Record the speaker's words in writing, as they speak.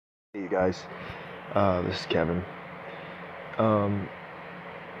Hey you guys, this is Kevin. Um,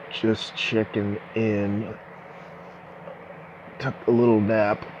 just checking in. Took a little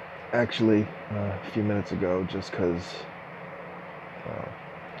nap, actually, a few minutes ago, just 'cause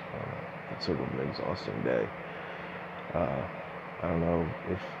it's sort of an exhausting day. Uh, I don't know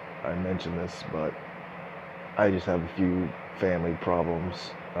if I mentioned this, but I just have a few family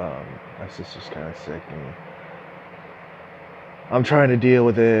problems. My sister's kind of sick, and I'm trying to deal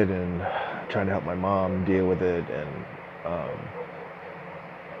with it, and trying to help my mom deal with it, and um,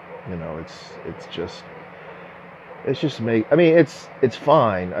 it's just make. I mean, it's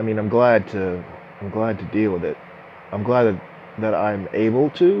fine. I mean, I'm glad to deal with it. I'm glad that I'm able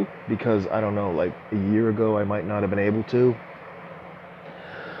to, because I don't know, like a year ago I might not have been able to,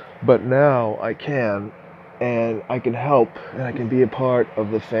 but now I can, and I can help, and I can be a part of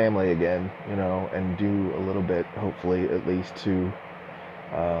the family again, and do a little bit, hopefully, at least to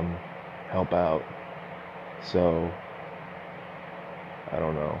um, help out. So I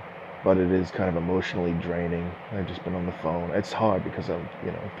don't know, but it is kind of emotionally draining. I've just been on the phone. It's hard because I'm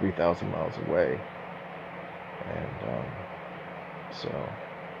 3,000 miles away, and so.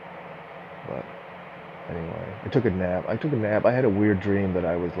 But anyway, I took a nap. I had a weird dream that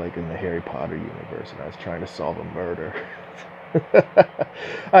I was like in the Harry Potter universe, and I was trying to solve a murder.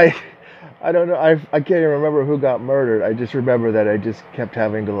 I I don't know. I can't even remember who got murdered. I just remember that I just kept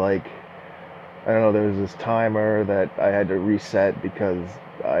having to, like, I don't know, there was this timer that I had to reset because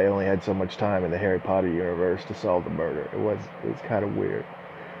I only had so much time in the Harry Potter universe to solve the murder. It was kind of weird,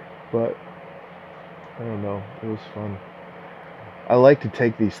 but I don't know. It was fun. I like to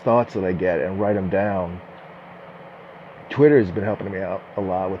take these thoughts that I get and write them down. Twitter has been helping me out a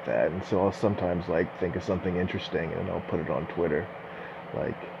lot with that, and so I'll sometimes like think of something interesting and I'll put it on Twitter,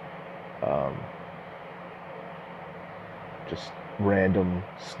 like um, just random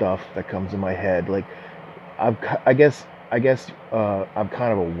stuff that comes in my head. Like I guess I'm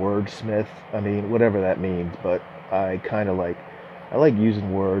kind of a wordsmith. I mean, whatever that means, but I kind of I like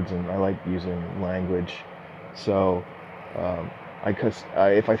using words, and I like using language. So um,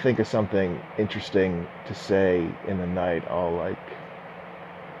 if I think of something interesting to say in the night, I'll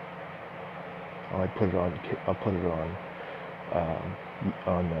put it on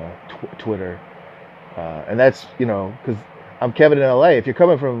Twitter, and that's because I'm Kevin in LA. If you're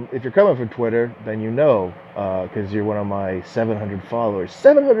coming from Twitter, then because you're one of my 700 followers.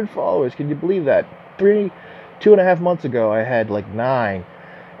 700 followers! Can you believe that? 2.5 months ago, I had like nine,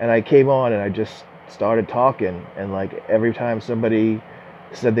 and I came on and I just started talking, and like every time somebody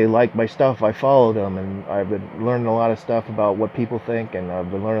said they liked my stuff, I followed them, and I've been learning a lot of stuff about what people think, and I've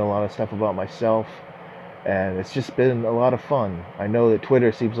been learning a lot of stuff about myself, and it's just been a lot of fun. I know that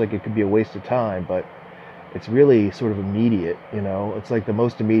Twitter seems like it could be a waste of time, but it's really sort of immediate, It's like the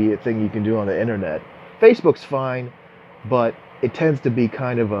most immediate thing you can do on the internet. Facebook's fine, but it tends to be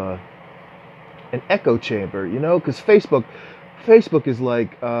kind of an echo chamber, because Facebook is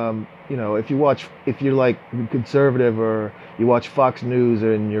like, if you're like conservative, or you watch Fox News,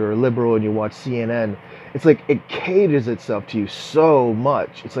 and you're a liberal and you watch CNN, it's like it caters itself to you so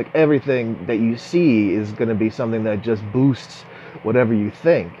much. It's like everything that you see is going to be something that just boosts whatever you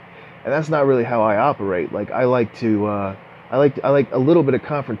think, and that's not really how I operate. Like I like a little bit of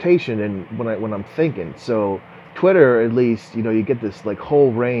confrontation, and when I'm thinking. So Twitter, at least, you get this like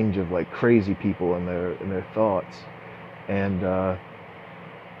whole range of like crazy people and their thoughts, and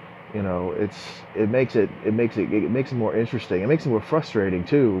it makes it more interesting. It makes it more frustrating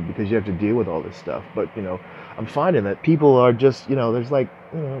too, because you have to deal with all this stuff. But I'm finding that people are just, there's like,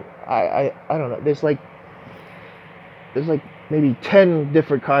 I don't know, there's like maybe 10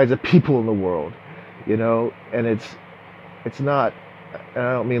 different kinds of people in the world, and it's not, and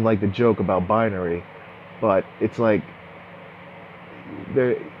I don't mean like the joke about binary, but it's like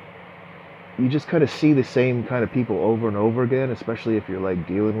there you just kind of see the same kind of people over and over again, especially if you're like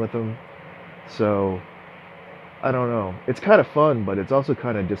dealing with them. So I don't know. It's kind of fun, but it's also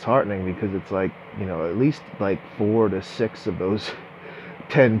kind of disheartening, because it's like, at least like 4 to 6 of those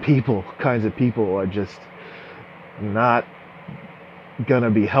 10 kinds of people are just not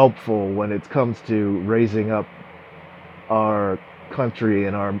gonna be helpful when it comes to raising up our country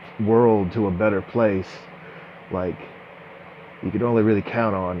and our world to a better place. Like, you could only really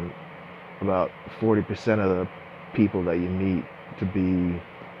count on about 40% of the people that you meet to be,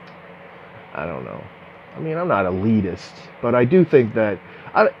 I don't know. I mean, I'm not elitist, but I do think that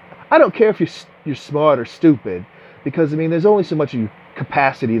I, I don't care if you're smart or stupid, because I mean, there's only so much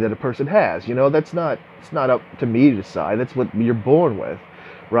capacity that a person has. That's not, it's not up to me to decide. That's what you're born with.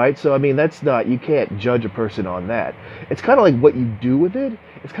 right? So I mean, that's not, you can't judge a person on that. It's kind of like what you do with it.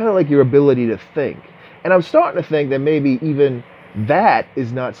 It's kind of like your ability to think. And I'm starting to think that maybe even that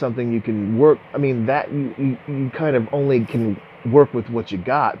is not something you can work. I mean, that you kind of only can work with what you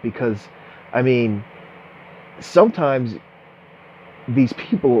got, because I mean, sometimes these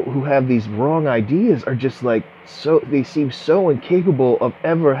people who have these wrong ideas are just like, so they seem so incapable of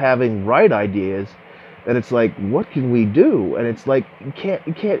ever having right ideas, that it's like, what can we do? And it's like, you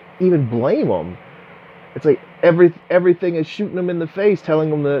can't even blame them. It's like everything is shooting them in the face, telling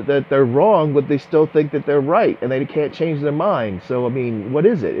them that they're wrong, but they still think that they're right, and they can't change their mind. So I mean, what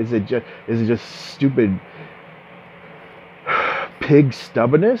is it? Is it just stupid pig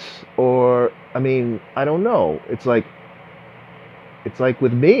stubbornness? Or I mean, I don't know. It's like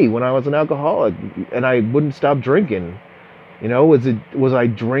with me when I was an alcoholic and I wouldn't stop drinking. Was I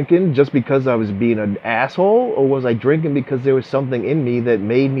drinking just because I was being an asshole, or was I drinking because there was something in me that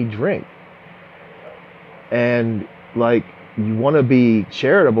made me drink? And like, you want to be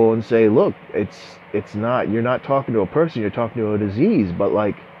charitable and say, look, it's not, you're not talking to a person, you're talking to a disease. But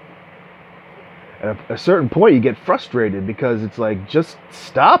like, at a certain point, you get frustrated because it's like, just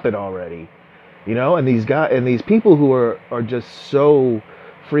stop it already. And these people who are just so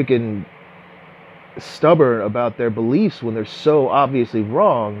freaking stubborn about their beliefs when they're so obviously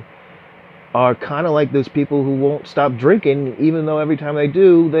wrong, are kind of like those people who won't stop drinking, even though every time they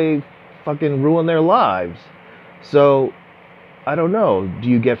do, they fucking ruin their lives. So I don't know. Do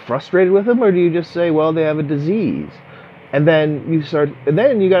you get frustrated with them, or do you just say, well, they have a disease? And then you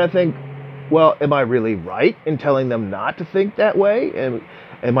got to think, well, am I really right in telling them not to think that way? And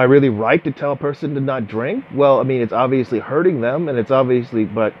am I really right to tell a person to not drink? Well, I mean, it's obviously hurting them, and it's obviously,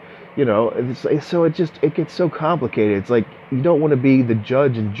 but so it gets so complicated. It's like, you don't want to be the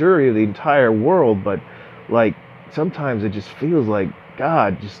judge and jury of the entire world, but like, sometimes it just feels like,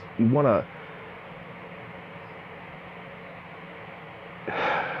 God, just, sometimes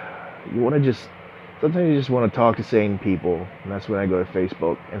you just want to talk to sane people, and that's when I go to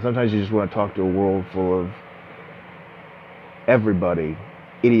Facebook. And sometimes you just want to talk to a world full of everybody,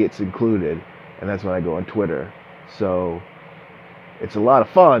 idiots included, and that's when I go on Twitter. So it's a lot of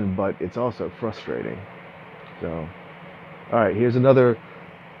fun, but it's also frustrating. So, all right, here's another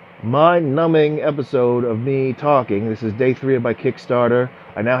mind-numbing episode of me talking. This is day 3 of my Kickstarter.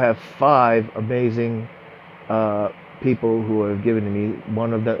 I now have 5 amazing people who have given to me.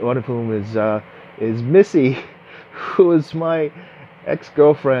 One of whom is Missy, who is my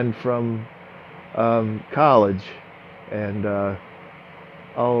ex-girlfriend from college, and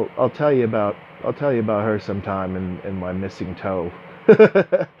I'll tell you about her sometime in my missing toe.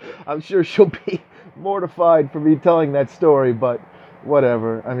 I'm sure she'll be mortified for me telling that story, but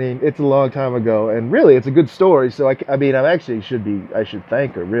whatever. I mean, it's a long time ago, and really, it's a good story. So I mean, I should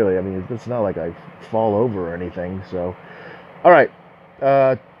thank her. Really, I mean, it's not like I fall over or anything. So, all right,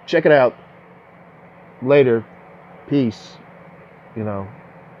 check it out later. Peace.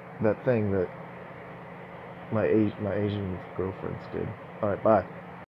 That thing that my Asian girlfriends did. All right, bye.